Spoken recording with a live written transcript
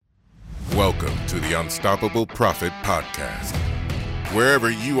Welcome to the Unstoppable Profit Podcast. Wherever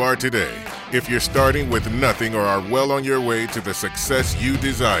you are today, if you're starting with nothing or are well on your way to the success you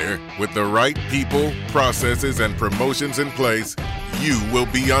desire, with the right people, processes, and promotions in place, you will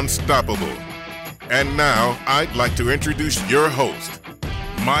be unstoppable. And now, I'd like to introduce your host,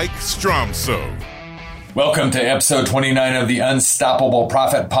 Mike Stromsoe. Welcome to episode 29 of the Unstoppable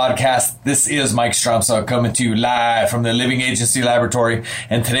Profit Podcast. This is Mike Stromsoe coming to you live from the Living Agency Laboratory.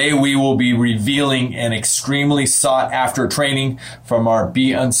 And today we will be revealing an extremely sought after training from our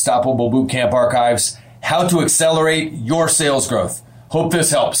Be Unstoppable Bootcamp archives, how to accelerate your sales growth. Hope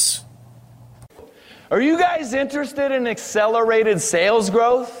this helps. Are you guys interested in accelerated sales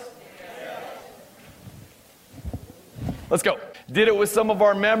growth? Let's go. Did it with some of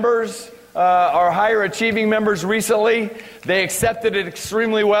our members. Our higher achieving members recently. They accepted it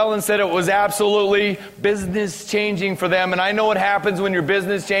extremely well and said it was absolutely business changing for them. And I know what happens when your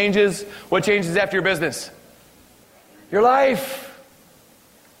business changes. What changes after your business? Your life.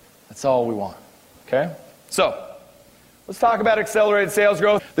 That's all we want. Okay? So, let's talk about accelerated sales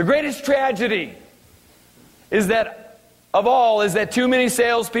growth. The greatest tragedy is that too many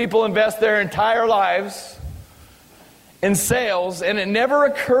salespeople invest their entire lives in sales, and it never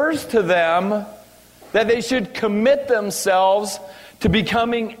occurs to them that they should commit themselves to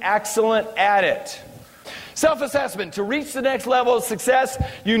becoming excellent at it. Self-assessment. To reach the next level of success,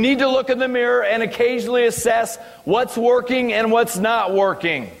 you need to look in the mirror and occasionally assess what's working and what's not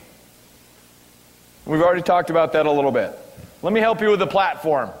working. We've already talked about that a little bit. Let me help you with the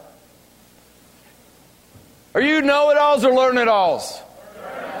platform. Are you know-it-alls or learn-it-alls?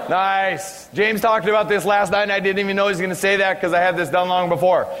 Nice. James talked about this last night, and I didn't even know he was going to say that because I had this done long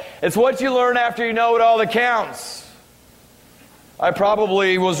before. It's what you learn after you know it all that counts. I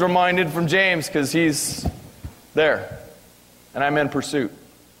probably was reminded from James because he's there, and I'm in pursuit.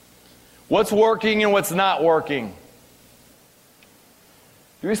 What's working and what's not working?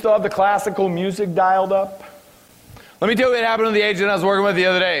 Do we still have the classical music dialed up? Let me tell you what happened to the agent I was working with the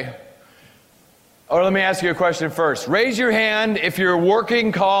other day. Or let me ask you a question first. Raise your hand if your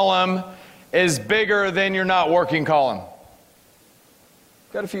working column is bigger than your not working column.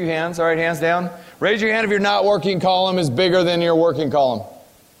 Got a few hands. All right, hands down. Raise your hand if your not working column is bigger than your working column.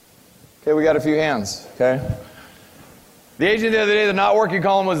 Okay, we got a few hands. Okay. The agent the other day, the not working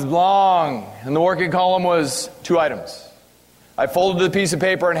column was long, and the working column was 2 items. I folded the piece of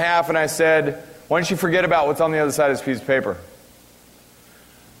paper in half, and I said, why don't you forget about what's on the other side of this piece of paper?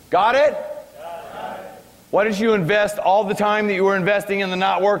 Got it? Why don't you invest all the time that you were investing in the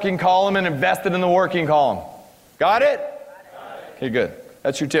not working column and invest it in the working column? Got it? Okay, good.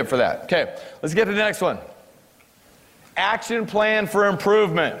 That's your tip for that. Okay, let's get to the next one. Action plan for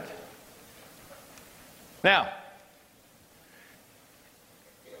improvement. Now,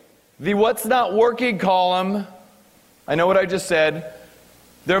 the what's not working column, I know what I just said.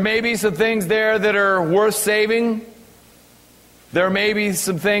 There may be some things there that are worth saving. There may be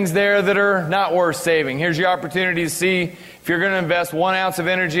some things there that are not worth saving. Here's your opportunity to see if you're going to invest 1 ounce of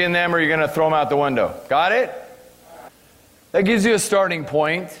energy in them or you're going to throw them out the window. Got it? That gives you a starting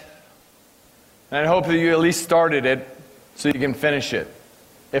point. And I hope that you at least started it so you can finish it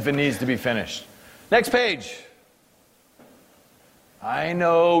if it needs to be finished. Next page. I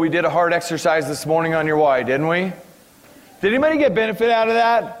know we did a hard exercise this morning on your why, didn't we? Did anybody get benefit out of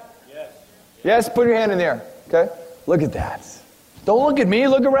that? Yes. Yes? Put your hand in there. Okay? Look at that. Don't look at me,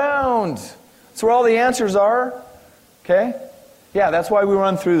 look around. That's where all the answers are. Okay? Yeah, that's why we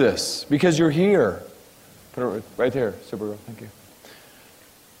run through this. Because you're here. Put it right there, Supergirl. Thank you.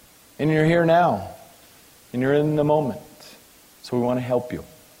 And you're here now. And you're in the moment. So we want to help you.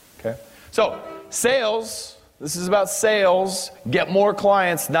 Okay? So, sales. This is about sales. Get more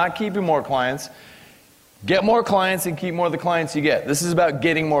clients, not keeping more clients. Get more clients and keep more of the clients you get. This is about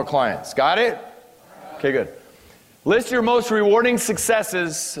getting more clients. Got it? Okay, good. List your most rewarding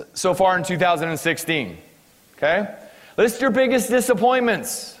successes so far in 2016. Okay? List your biggest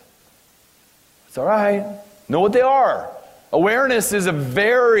disappointments. It's all right. Know what they are. Awareness is a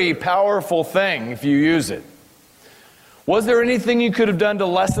very powerful thing if you use it. Was there anything you could have done to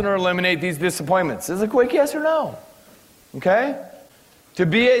lessen or eliminate these disappointments? Is it a quick yes or no? Okay? To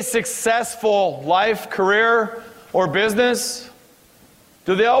be a successful life, career, or business,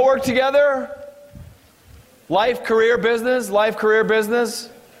 do they all work together? Life, career, business. Life, career, business.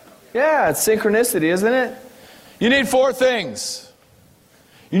 Yeah, it's synchronicity, isn't it? You need 4 things.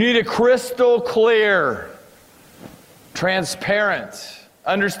 You need a crystal clear, transparent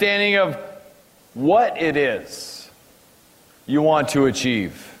understanding of what it is you want to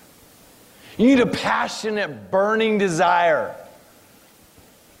achieve. You need a passionate, burning desire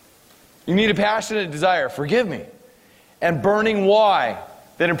You need a passionate desire, forgive me, and burning why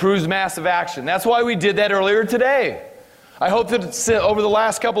that improves massive action. That's why we did that earlier today. I hope that over the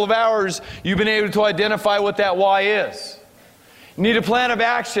last couple of hours, you've been able to identify what that why is. You need a plan of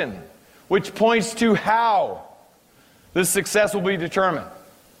action, which points to how this success will be determined.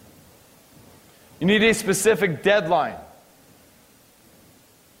 You need a specific deadline.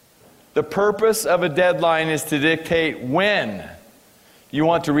 The purpose of a deadline is to dictate when you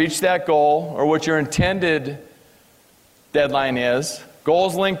want to reach that goal or what your intended deadline is.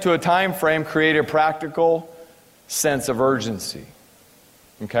 Goals linked to a time frame create a practical sense of urgency.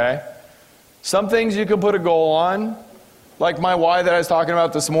 Okay? Some things you can put a goal on, like my why that I was talking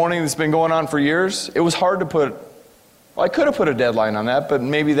about this morning that's been going on for years. It was hard to put, well, I could have put a deadline on that, but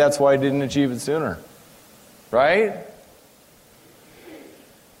maybe that's why I didn't achieve it sooner. Right?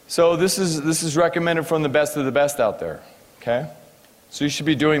 So this is recommended from the best of the best out there. Okay? So you should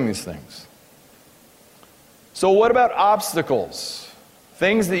be doing these things. So what about obstacles?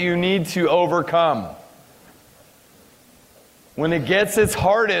 Things that you need to overcome. When it gets its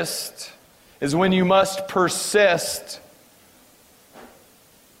hardest is when you must persist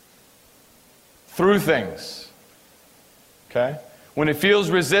through things. Okay? When it feels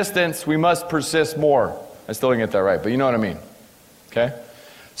resistance, we must persist more. I still didn't get that right, but you know what I mean. Okay?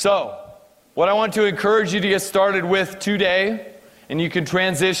 So, what I want to encourage you to get started with today, and you can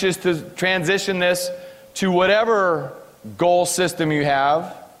transition this to whatever goal system you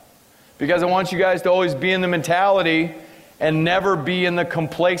have, because I want you guys to always be in the mentality and never be in the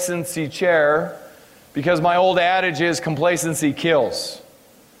complacency chair, because my old adage is complacency kills.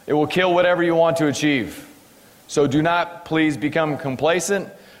 It will kill whatever you want to achieve. So do not please become complacent.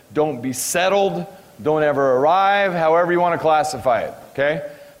 Don't be settled. Don't ever arrive, however you want to classify it. Okay?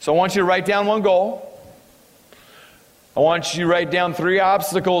 So I want you to write down one goal. I want you to write down 3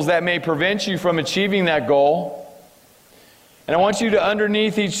 obstacles that may prevent you from achieving that goal. And I want you to,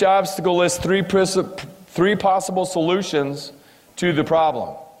 underneath each obstacle, list 3 possible solutions to the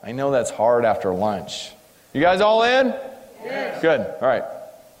problem. I know that's hard after lunch. You guys all in? Yes. Good. All right.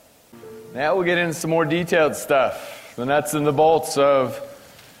 Now we'll get into some more detailed stuff. The nuts and the bolts of...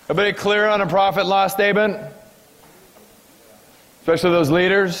 Everybody clear on a profit loss statement? Especially those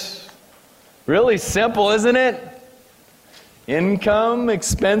leaders. Really simple, isn't it? Income,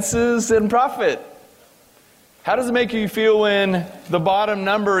 expenses, and profit. How does it make you feel when the bottom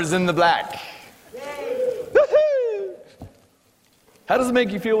number is in the black? Woo-hoo! How does it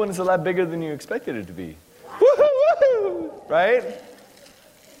make you feel when it's a lot bigger than you expected it to be? Woo-hoo-woo! Right?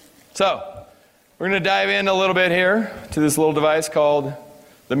 So, we're going to dive in a little bit here to this little device called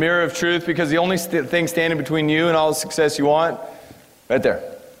the mirror of truth, because the only thing standing between you and all the success you want, right there.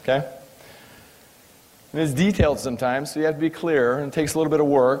 Okay? And it's detailed sometimes, so you have to be clear, and it takes a little bit of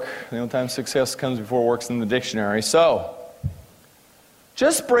work. The only time success comes before work's in the dictionary. So,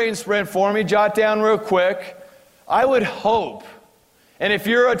 just brain sprint for me, jot down real quick. I would hope, and if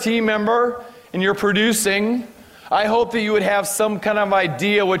you're a team member and you're producing, I hope that you would have some kind of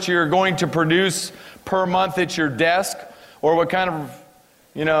idea what you're going to produce per month at your desk, or what kind of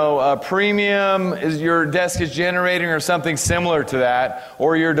premium is your desk is generating, or something similar to that,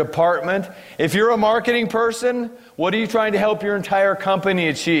 or your department. If you're a marketing person, what are you trying to help your entire company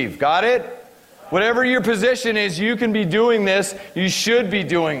achieve? Got it? Whatever your position is, you can be doing this. You should be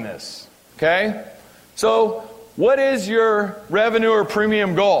doing this. Okay? So, what is your revenue or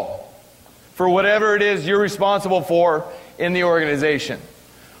premium goal for whatever it is you're responsible for in the organization?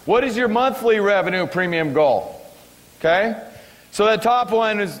 What is your monthly revenue premium goal? Okay? So that top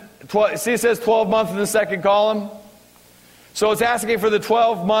one is, see it says 12 month in the second column? So it's asking for the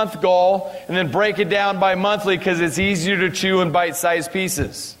 12-month goal, and then break it down by monthly, because it's easier to chew in bite-sized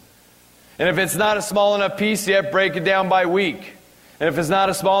pieces. And if it's not a small enough piece yet, break it down by week. And if it's not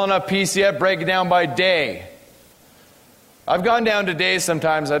a small enough piece yet, break it down by day. I've gone down to days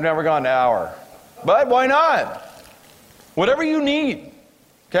sometimes. I've never gone to hour. But why not? Whatever you need.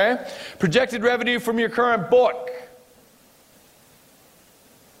 Okay? Projected revenue from your current book.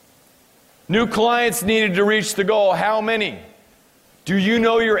 New clients needed to reach the goal. How many? Do you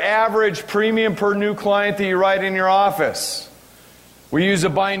know your average premium per new client that you write in your office? We use a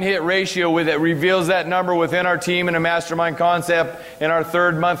buy and hit ratio that reveals that number within our team in a mastermind concept in our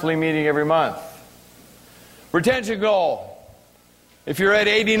 3rd monthly meeting every month. Retention goal. If you're at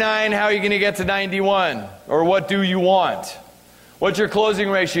 89, how are you going to get to 91? Or what do you want? What's your closing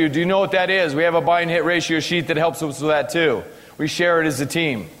ratio? Do you know what that is? We have a buy and hit ratio sheet that helps us with that too. We share it as a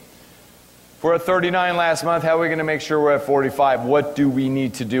team. If we're at 39 last month, how are we going to make sure we're at 45? What do we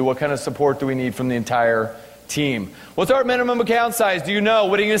need to do? What kind of support do we need from the entire team. What's our minimum account size? Do you know?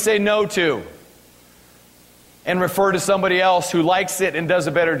 What are you going to say no to? And refer to somebody else who likes it and does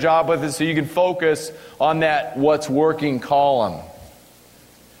a better job with it so you can focus on that what's working column.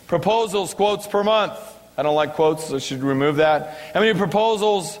 Proposals, quotes per month. I don't like quotes, so I should remove that. How many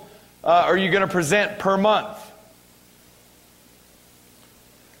proposals are you going to present per month?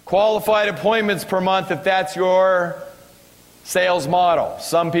 Qualified appointments per month if that's your sales model.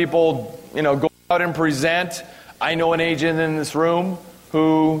 Some people, go out and present. I know an agent in this room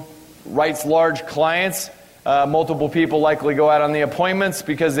who writes large clients. Multiple people likely go out on the appointments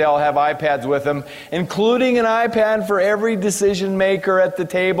because they all have iPads with them, including an iPad for every decision maker at the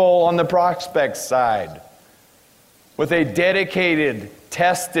table on the prospect side, with a dedicated,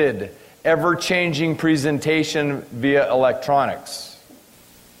 tested, ever-changing presentation via electronics.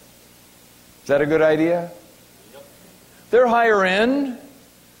 Is that a good idea? Yep. They're higher end,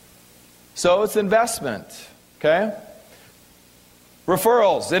 so it's investment, okay?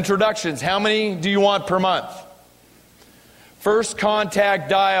 Referrals, introductions, how many do you want per month? First contact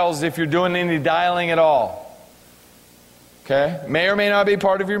dials if you're doing any dialing at all. Okay? May or may not be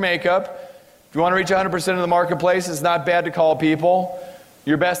part of your makeup. If you want to reach 100% of the marketplace, it's not bad to call people.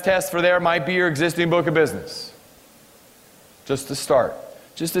 Your best test for there might be your existing book of business. Just to start.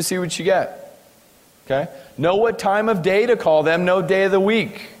 Just to see what you get. Okay? Know what time of day to call them, know day of the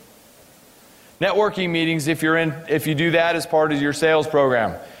week. Networking meetings, if you do that as part of your sales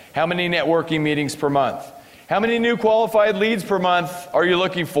program. How many networking meetings per month? How many new qualified leads per month are you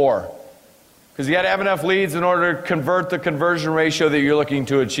looking for? Because you got to have enough leads in order to convert the conversion ratio that you're looking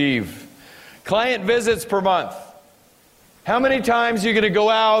to achieve. Client visits per month. How many times are you going to go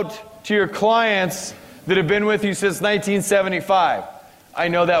out to your clients that have been with you since 1975? I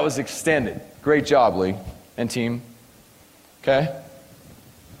know that was extended. Great job, Lee and team. Okay?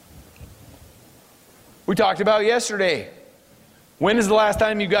 We talked about yesterday. When is the last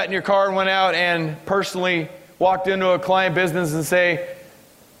time you got in your car and went out and personally walked into a client business and say,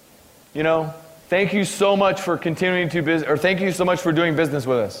 thank you so much for continuing to business, or thank you so much for doing business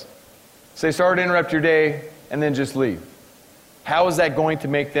with us. Say, sorry to interrupt your day, and then just leave. How is that going to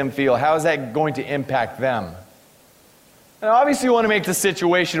make them feel? How is that going to impact them? Now, obviously, you want to make the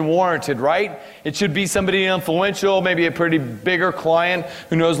situation warranted, right? It should be somebody influential, maybe a pretty bigger client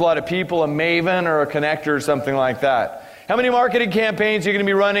who knows a lot of people, a maven or a connector or something like that. How many marketing campaigns are you going to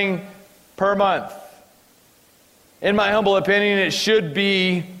be running per month? In my humble opinion, it should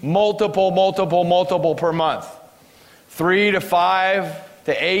be multiple per month. 3 to 5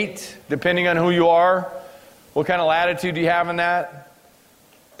 to 8, depending on who you are. What kind of latitude do you have in that?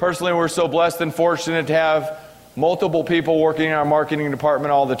 Personally, we're so blessed and fortunate to have multiple people working in our marketing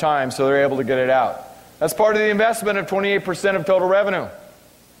department all the time, so they're able to get it out. That's part of the investment of 28% of total revenue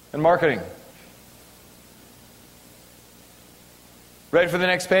in marketing. Ready for the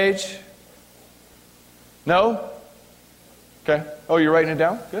next page? No? Okay. Oh, you're writing it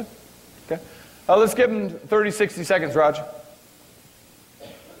down? Good. Okay. Let's give them 30, 60 seconds, Raj.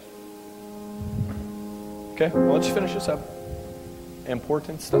 Okay, well, let's finish this up.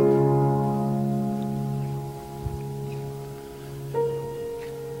 Important stuff.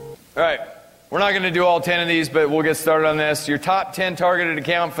 All right, we're not going to do all 10 of these, but we'll get started on this. Your top 10 targeted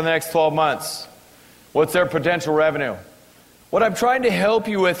account for the next 12 months. What's their potential revenue? What I'm trying to help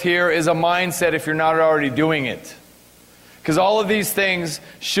you with here is a mindset if you're not already doing it. Because all of these things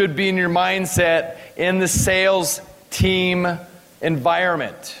should be in your mindset in the sales team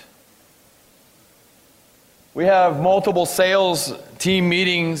environment. We have multiple sales team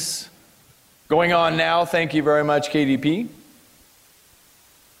meetings going on now. Thank you very much, KDP.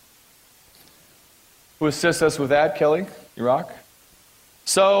 Who assists us with that, Kelly? You rock.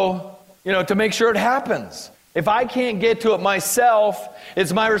 So, to make sure it happens. If I can't get to it myself,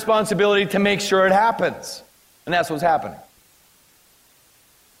 it's my responsibility to make sure it happens. And that's what's happening.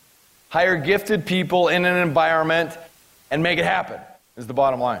 Hire gifted people in an environment and make it happen is the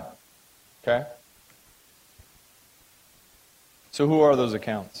bottom line. Okay? So who are those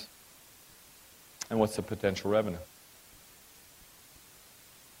accounts? And what's the potential revenue?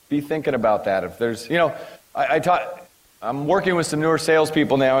 Be thinking about that. If there's, I'm working with some newer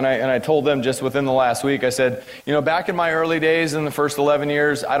salespeople now, and I told them just within the last week, I said, back in my early days in the first 11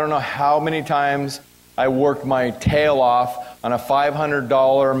 years, I don't know how many times I worked my tail off on a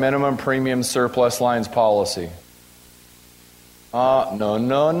 $500 minimum premium surplus lines policy.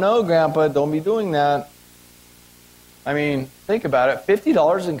 No, Grandpa, don't be doing that. I mean, think about it,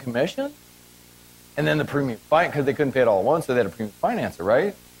 $50 in commission? And then the premium fine, because they couldn't pay it all at once, so they had a premium financer,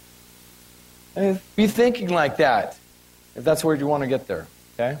 right? I mean, be thinking like that, if that's where you want to get there,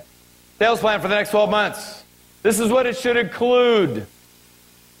 okay? Sales plan for the next 12 months. This is what it should include.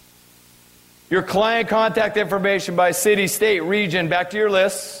 Your client contact information by city, state, region, back to your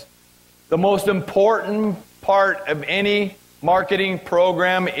lists. The most important part of any marketing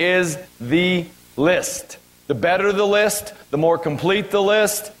program is the list. The better the list, the more complete the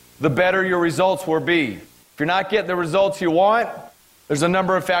list, the better your results will be. If you're not getting the results you want, there's a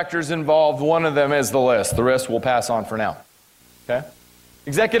number of factors involved. One of them is the list. The rest we'll pass on for now. Okay?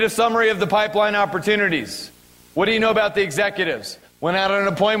 Executive summary of the pipeline opportunities. What do you know about the executives? Went out on an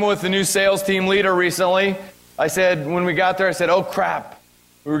appointment with the new sales team leader recently. I said, when we got there, I said, oh crap.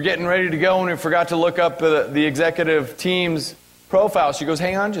 We were getting ready to go and we forgot to look up the executive team's profile. She goes,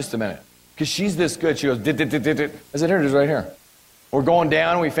 hang on just a minute. Because she's this good. She goes, I said, here it is right here. We're going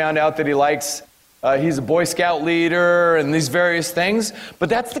down. We found out that he likes, he's a Boy Scout leader and these various things. But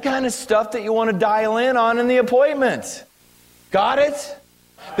that's the kind of stuff that you want to dial in on in the appointment. Got it?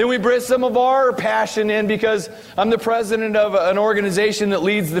 Then we bring some of our passion in because I'm the president of an organization that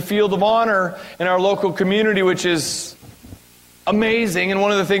leads the Field of Honor in our local community, which is amazing. And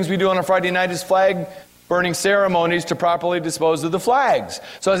one of the things we do on a Friday night is flag burning ceremonies to properly dispose of the flags.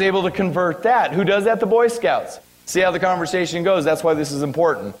 So I was able to convert that. Who does that? The Boy Scouts. See how the conversation goes. That's why this is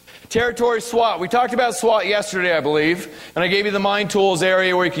important. Territory SWOT. We talked about SWOT yesterday, I believe. And I gave you the Mind Tools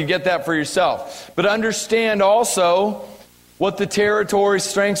area where you can get that for yourself. But understand also what the territory's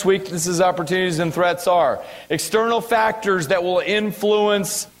strengths, weaknesses, opportunities, and threats are. External factors that will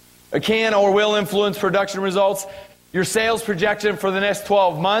influence, can or will influence production results. Your sales projection for the next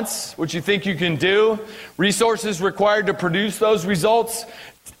 12 months, what you think you can do. Resources required to produce those results.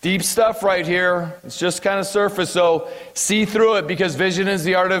 Deep stuff right here. It's just kind of surface, so see through it because vision is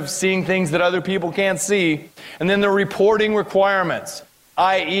the art of seeing things that other people can't see. And then the reporting requirements.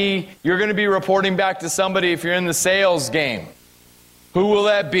 i.e., you're going to be reporting back to somebody if you're in the sales game. Who will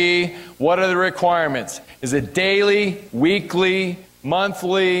that be? What are the requirements? Is it daily, weekly,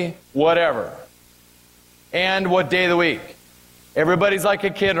 monthly, whatever? And what day of the week? Everybody's like a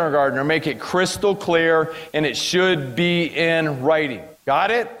kindergartner. Make it crystal clear, and it should be in writing.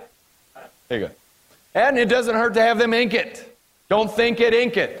 Got it? There you go. And it doesn't hurt to have them ink it. Don't think it,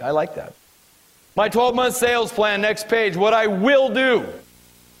 ink it. I like that. My 12-month sales plan, next page. What I will do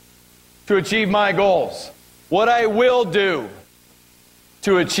to achieve my goals. What I will do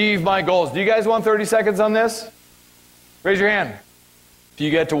to achieve my goals. Do you guys want 30 seconds on this? Raise your hand. If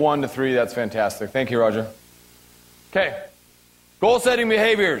you get to 1 to 3, that's fantastic. Thank you, Roger. Okay. Goal-setting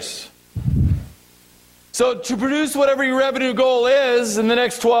behaviors. So to produce whatever your revenue goal is in the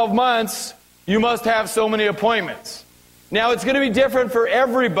next 12 months, you must have so many appointments. Now, it's going to be different for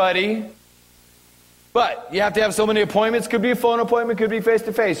everybody, but you have to have so many appointments. Could be a phone appointment, could be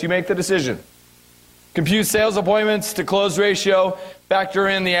face-to-face. You make the decision. Compute sales appointments to close ratio. Factor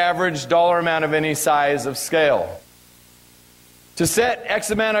in the average dollar amount of any size of scale. To set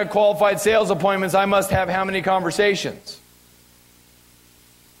X amount of qualified sales appointments, I must have how many conversations?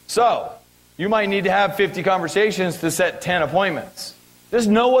 So, you might need to have 50 conversations to set 10 appointments. Just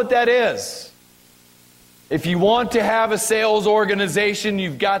know what that is. If you want to have a sales organization,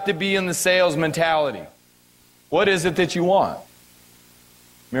 you've got to be in the sales mentality. What is it that you want?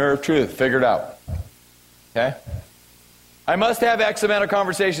 Mirror of truth, figure it out. Okay? I must have X amount of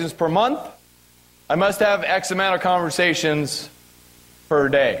conversations per month. I must have X amount of conversations per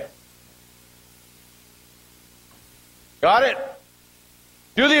day. Got it?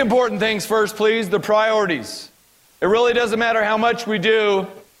 Do the important things first, please, the priorities. It really doesn't matter how much we do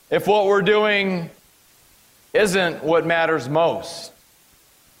if what we're doing isn't what matters most.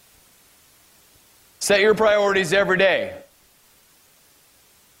 Set your priorities every day.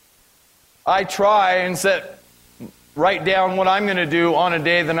 I try and write down what I'm going to do on a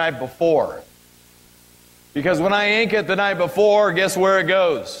day the night before. Because when I ink it the night before, guess where it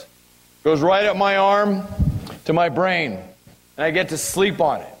goes? It goes right up my arm to my brain. And I get to sleep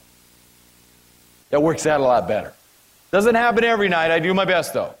on it. That works out a lot better. Doesn't happen every night. I do my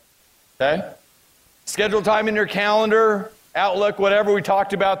best though. Okay? Schedule time in your calendar, Outlook, whatever. We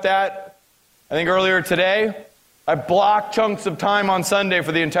talked about that, I think earlier today. I block chunks of time on Sunday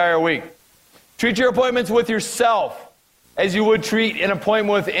for the entire week. Treat your appointments with yourself as you would treat an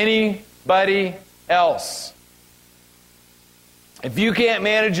appointment with anybody else. If you can't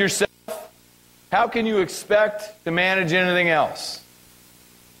manage yourself, how can you expect to manage anything else?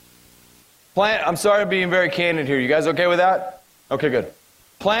 I'm sorry I'm being very candid here. You guys okay with that? Okay, good.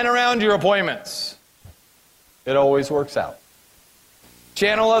 Plan around your appointments. It always works out.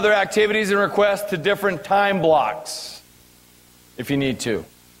 Channel other activities and requests to different time blocks if you need to.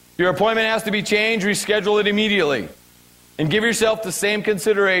 If your appointment has to be changed, reschedule it immediately. And give yourself the same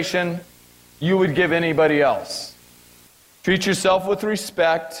consideration you would give anybody else. Treat yourself with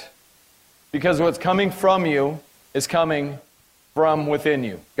respect, because what's coming from you is coming from within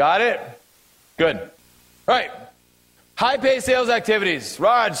you. Got it? Good. All right. High-pay sales activities.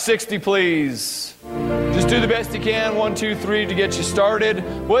 Raj, 60 please. Just do the best you can. 1, 2, 3 to get you started.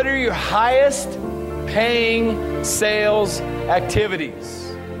 What are your highest paying sales activities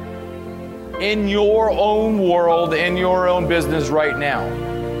in your own world, in your own business right now?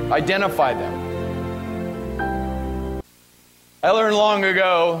 Identify them. I learned long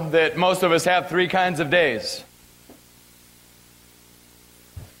ago that most of us have 3 kinds of days.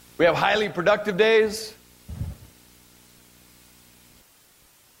 We have highly productive days.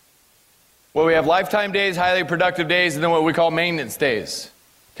 Well, we have lifetime days, highly productive days, and then what we call maintenance days.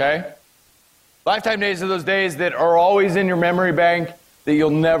 Okay? Lifetime days are those days that are always in your memory bank that you'll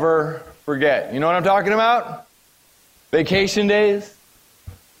never forget. You know what I'm talking about? Vacation days.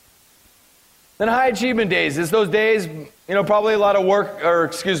 Then high achievement days. It's those days, probably a lot of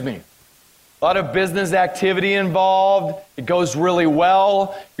a lot of business activity involved. It goes really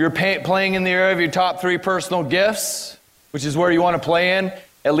well. You're playing in the area of your top 3 personal gifts, which is where you want to play in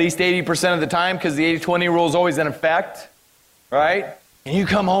at least 80% of the time, because the 80-20 rule is always in effect, right? And you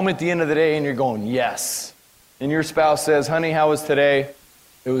come home at the end of the day and you're going, yes. And your spouse says, honey, how was today?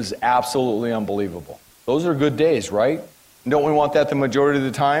 It was absolutely unbelievable. Those are good days, right? And don't we want that the majority of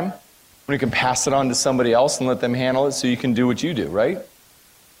the time? When you can pass it on to somebody else and let them handle it so you can do what you do, right?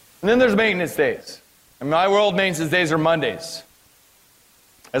 And then there's maintenance days. In my world, maintenance days are Mondays.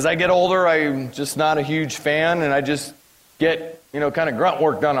 As I get older, I'm just not a huge fan, and I just get, kind of grunt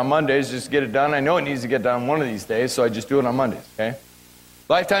work done on Mondays, just get it done. I know it needs to get done one of these days, so I just do it on Mondays, okay?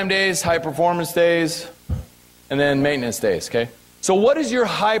 Lifetime days, high performance days, and then maintenance days, okay? So what is your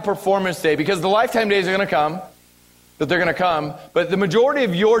high performance day? Because the lifetime days are going to come, but the majority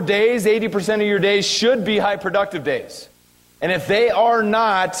of your days, 80% of your days, should be high productive days. And if they are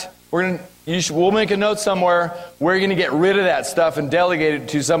not, we'll make a note somewhere where you're going to get rid of that stuff and delegate it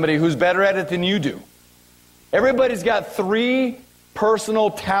to somebody who's better at it than you do. Everybody's got 3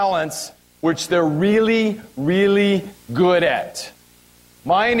 personal talents which they're really, really good at.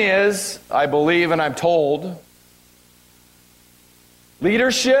 Mine is, I believe and I'm told,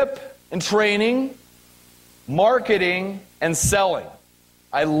 leadership and training, marketing, and selling.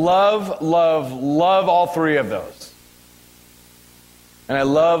 I love, love, love all 3 of those. And I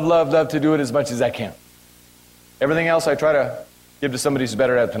love, love, love to do it as much as I can. Everything else I try to give to somebody who's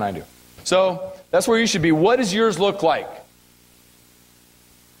better at it than I do. So that's where you should be. What does yours look like?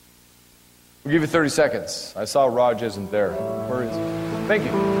 We'll give you 30 seconds. I saw Raj isn't there. Where is he? Thank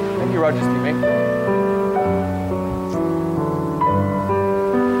you. Thank you, Raj's teammate.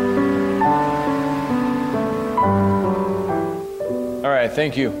 All right,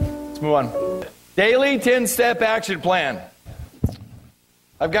 thank you. Let's move on. Daily 10-step action plan.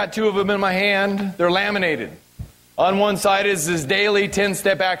 I've got 2 of them in my hand. They're laminated. On one side is this daily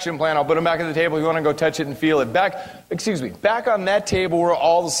 10-step action plan. I'll put them back at the table. If you want to go touch it and feel it. Back on that table where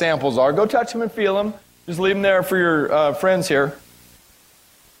all the samples are. Go touch them and feel them. Just leave them there for your friends here.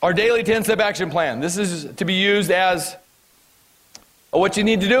 Our daily 10-step action plan. This is to be used as what you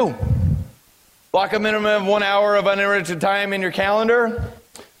need to do. Block a minimum of 1 hour of uninterrupted time in your calendar.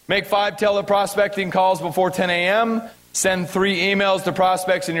 Make 5 teleprospecting calls before 10 a.m. Send 3 emails to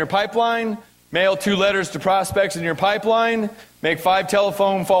prospects in your pipeline. Mail 2 letters to prospects in your pipeline. Make 5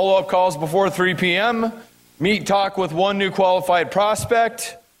 telephone follow-up calls before 3 p.m. Meet, talk with 1 new qualified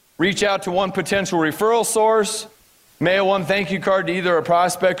prospect. Reach out to 1 potential referral source. Mail 1 thank you card to either a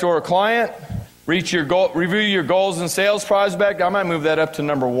prospect or a client. Review your goals and sales prospect. I might move that up to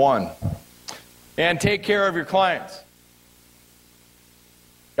number 1. And take care of your clients.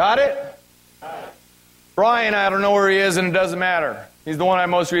 Got it? Brian, I don't know where he is, and it doesn't matter. He's the one I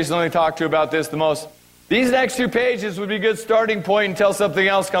most recently talked to about this the most. These next 2 pages would be a good starting point until something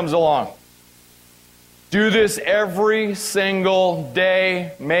else comes along. Do this every single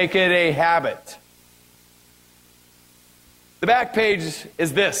day. Make it a habit. The back page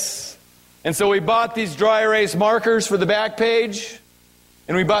is this. And so we bought these dry erase markers for the back page,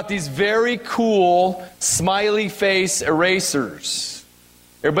 and we bought these very cool smiley face erasers.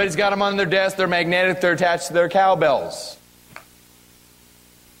 Everybody's got them on their desk. They're magnetic. They're attached to their cowbells.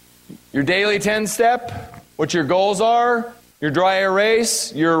 Your daily 10-step, what your goals are, your dry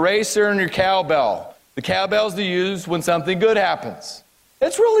erase, your eraser, and your cowbell. The cowbell's to use when something good happens.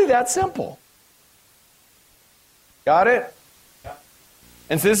 It's really that simple. Got it?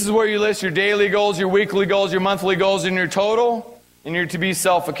 And so this is where you list your daily goals, your weekly goals, your monthly goals, and your total, and you're to be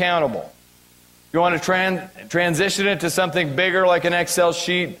self-accountable. You want to transition it to something bigger like an Excel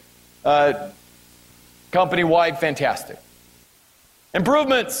sheet, company-wide, fantastic.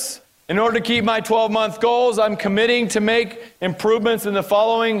 Improvements. In order to keep my 12-month goals, I'm committing to make improvements in the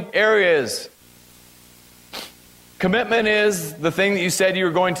following areas. Commitment is the thing that you said you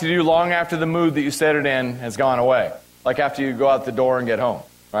were going to do long after the mood that you said it in has gone away. Like after you go out the door and get home,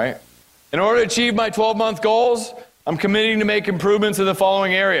 right? In order to achieve my 12-month goals, I'm committing to make improvements in the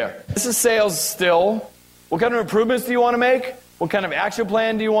following area. This is sales still. What kind of improvements do you want to make? What kind of action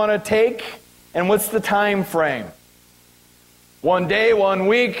plan do you want to take? And what's the time frame? 1 day, 1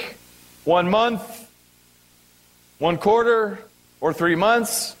 week, 1 month, 1 quarter, or 3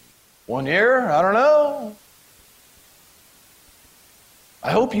 months, 1 year? I don't know.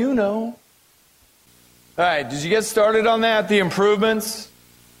 I hope you know. All right, did you get started on that? The improvements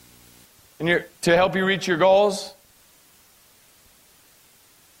to help you reach your goals?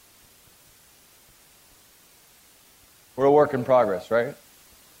 We're a work in progress, right?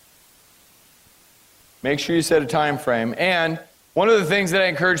 Make sure you set a time frame. And one of the things that I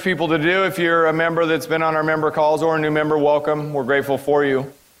encourage people to do, if you're a member that's been on our member calls or a new member, welcome. We're grateful for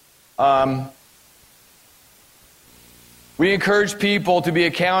you. We encourage people to be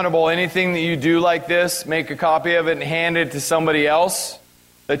accountable. Anything that you do like this, make a copy of it and hand it to somebody else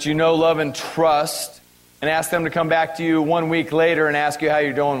that you know, love, and trust, and ask them to come back to you 1 week later and ask you how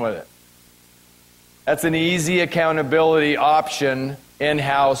you're doing with it. That's an easy accountability option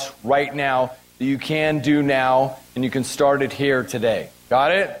in-house right now that you can do now, and you can start it here today.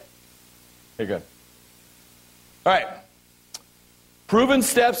 Got it? Okay, good. All right. Proven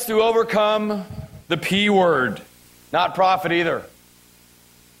steps to overcome the P word. Not profit either.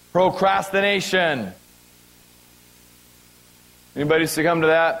 Procrastination. Anybody succumb to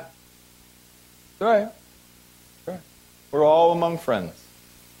that? All right. All right. We're all among friends.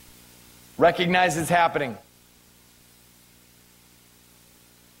 Recognize it's happening.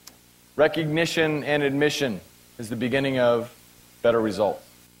 Recognition and admission is the beginning of better results.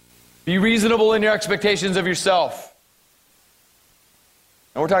 Be reasonable in your expectations of yourself.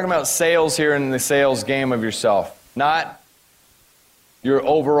 And we're talking about sales here in the sales game of yourself, not your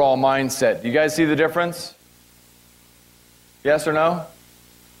overall mindset. Do you guys see the difference? Yes or no?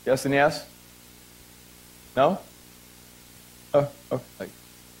 Yes and yes? No? Oh, okay.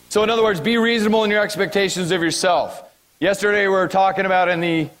 So in other words, be reasonable in your expectations of yourself. Yesterday we were talking about in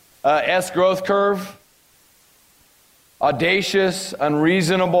the S growth curve, audacious,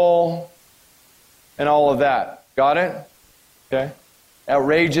 unreasonable, and all of that. Got it? Okay.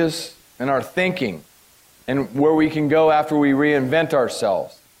 Outrageous in our thinking and where we can go after we reinvent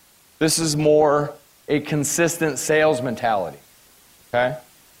ourselves. This is more a consistent sales mentality. Okay?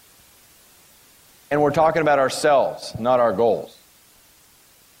 And we're talking about ourselves, not our goals.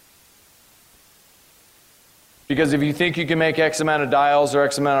 Because if you think you can make X amount of dials or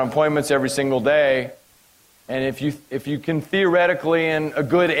X amount of appointments every single day, and if you can theoretically in a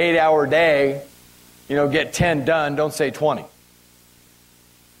good 8-hour day, get 10 done, don't say 20.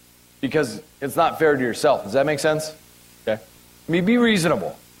 Because it's not fair to yourself. Does that make sense? Okay. I mean, be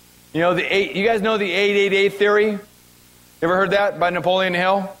reasonable. You guys know the 888 theory? You ever heard that by Napoleon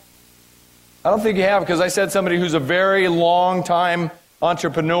Hill? I don't think you have, because I said somebody who's a very long time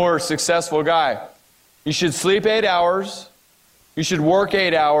entrepreneur, successful guy. You should sleep 8 hours, you should work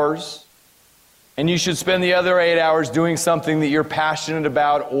 8 hours, and you should spend the other 8 hours doing something that you're passionate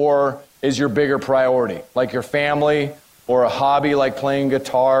about or is your bigger priority, like your family or a hobby like playing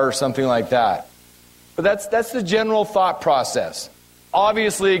guitar or something like that. But that's the general thought process.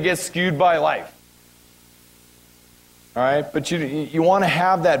 Obviously, it gets skewed by life. All right? But you want to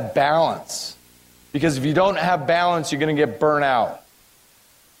have that balance. Because if you don't have balance, you're going to get burnt out.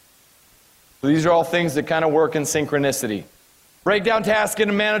 So these are all things that kind of work in synchronicity. Break down tasks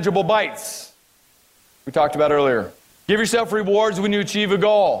into manageable bites. We talked about earlier. Give yourself rewards when you achieve a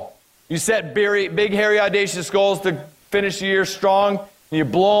goal. You set big, hairy, audacious goals to finish the year strong, and you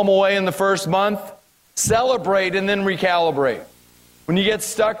blow them away in the first month. Celebrate and then recalibrate. When you get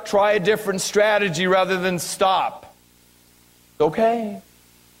stuck, try a different strategy rather than stop. It's okay.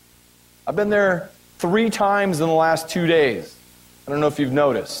 I've been there 3 times in the last 2 days. I don't know if you've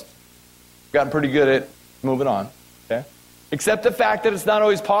noticed. I've gotten pretty good at moving on. Okay? Accept the fact that it's not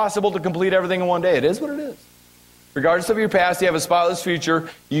always possible to complete everything in one day. It is what it is. Regardless of your past, you have a spotless future.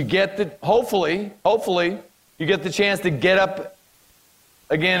 You get hopefully, you get the chance to get up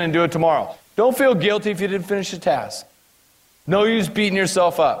again and do it tomorrow. Don't feel guilty if you didn't finish a task. No use beating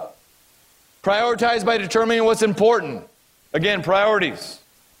yourself up. Prioritize by determining what's important. Again, priorities.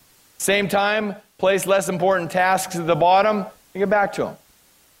 Same time, place less important tasks at the bottom and get back to them.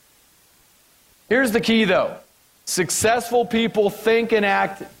 Here's the key, though. Successful people think and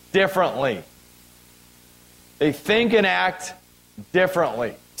act differently. They think and act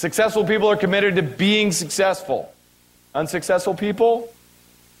differently. Successful people are committed to being successful. Unsuccessful people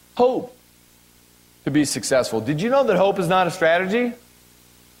hope to be successful. Did you know that hope is not a strategy?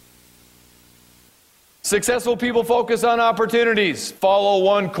 Successful people focus on opportunities, follow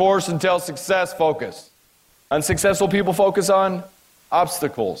one course until success focus. Unsuccessful people focus on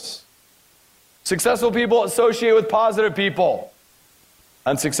obstacles. Successful people associate with positive people.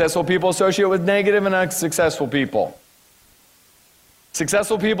 Unsuccessful people associate with negative and unsuccessful people.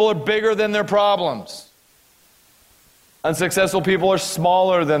 Successful people are bigger than their problems. Unsuccessful people are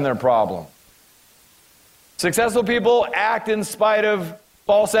smaller than their problem. Successful people act in spite of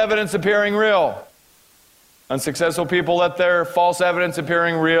false evidence appearing real. Unsuccessful people let their false evidence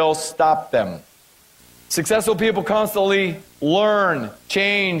appearing real stop them. Successful people constantly learn,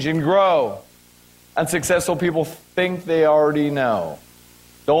 change, and grow. Unsuccessful people think they already know.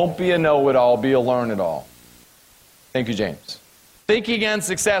 Don't be a know-it-all, be a learn-it-all. Thank you, James. Thinking and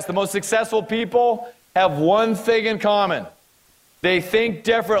success. The most successful people have one thing in common. They think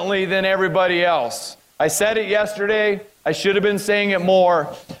differently than everybody else. I said it yesterday. I should have been saying it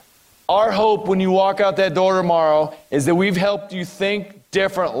more. Our hope when you walk out that door tomorrow is that we've helped you think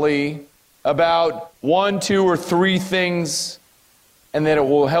differently about 1, 2, or 3 things, and that it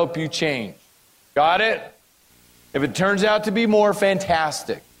will help you change. Got it? If it turns out to be more,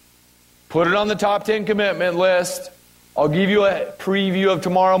 fantastic. Put it on the top 10 commitment list. I'll give you a preview of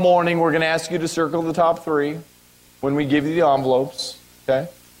tomorrow morning. We're going to ask you to circle the top 3 when we give you the envelopes, okay?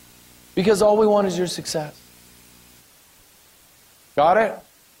 Because all we want is your success. Got it?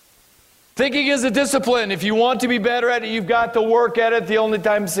 Thinking is a discipline. If you want to be better at it, you've got to work at it. The only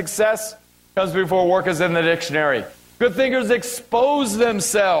time success comes before work is in the dictionary. Good thinkers expose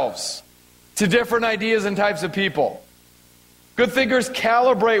themselves to different ideas and types of people. Good thinkers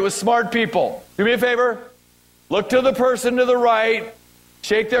calibrate with smart people. Do me a favor. Look to the person to the right,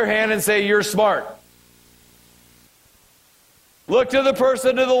 shake their hand and say, "You're smart." Look to the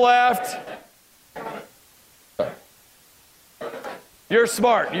person to the left. You're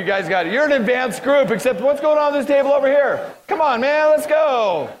smart. You guys got it. You're an advanced group, except what's going on this table over here? Come on, man, let's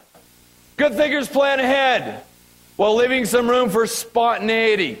go. Good thinkers plan ahead while leaving some room for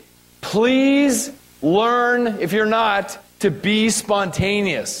spontaneity. Please learn, if you're not, to be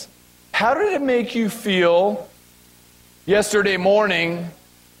spontaneous. How did it make you feel yesterday morning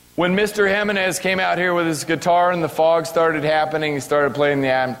when Mr. Jimenez came out here with his guitar and the fog started happening, he started playing the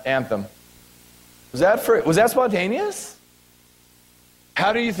anthem? Was that spontaneous?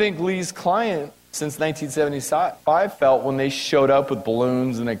 How do you think Lee's client since 1975 felt when they showed up with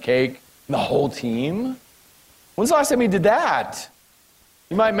balloons and a cake and the whole team? When's the last time he did that?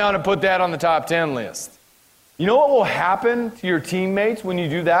 You might want to put that on the top 10 list. You know what will happen to your teammates when you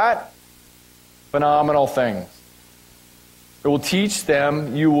do that? Phenomenal things. It will teach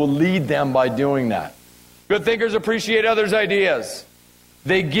them, you will lead them by doing that. Good thinkers appreciate others' ideas.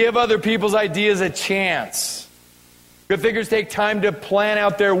 They give other people's ideas a chance. Good thinkers take time to plan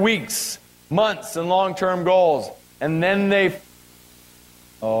out their weeks, months, and long-term goals. And then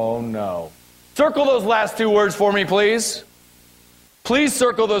oh no. Circle those last 2 words for me, please. Please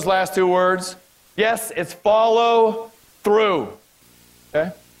circle those last 2 words. Yes, it's follow through.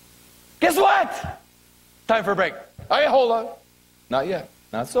 Okay? Guess what? Time for a break. Oh, yeah, hold on. Not yet.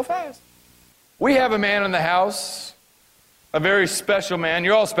 Not so fast. We have a man in the house, a very special man.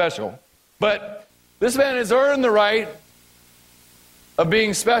 You're all special. But this man has earned the right of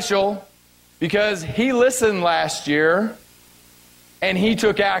being special because he listened last year and he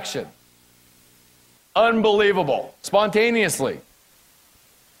took action. Unbelievable. Spontaneously.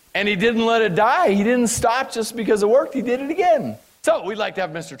 And he didn't let it die. He didn't stop just because it worked. He did it again. So we'd like to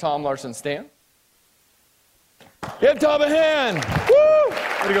have Mr. Tom Larson stand. Give Tom a hand. Woo!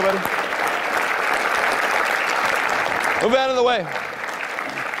 Way to go, buddy. Move out of the way.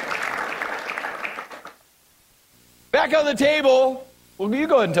 Back on the table. Well, you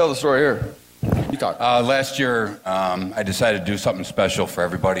go ahead and tell the story here. You talk. Last year, I decided to do something special for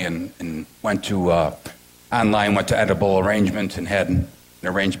everybody and went to online, went to Edible Arrangements and had an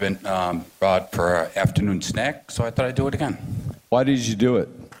arrangement brought for an afternoon snack, so I thought I'd do it again. Why did you do it?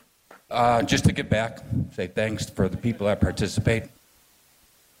 Just to give back, say thanks for the people that participate.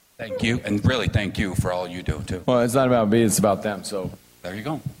 Thank you, and really thank you for all you do, too. Well, it's not about me, it's about them, so. There you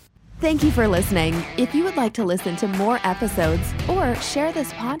go. Thank you for listening. If you would like to listen to more episodes or share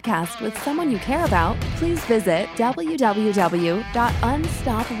this podcast with someone you care about, please visit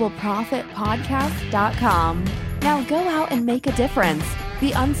www.unstoppableprofitpodcast.com. Now go out and make a difference.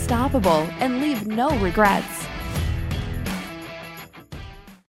 Be unstoppable and leave no regrets.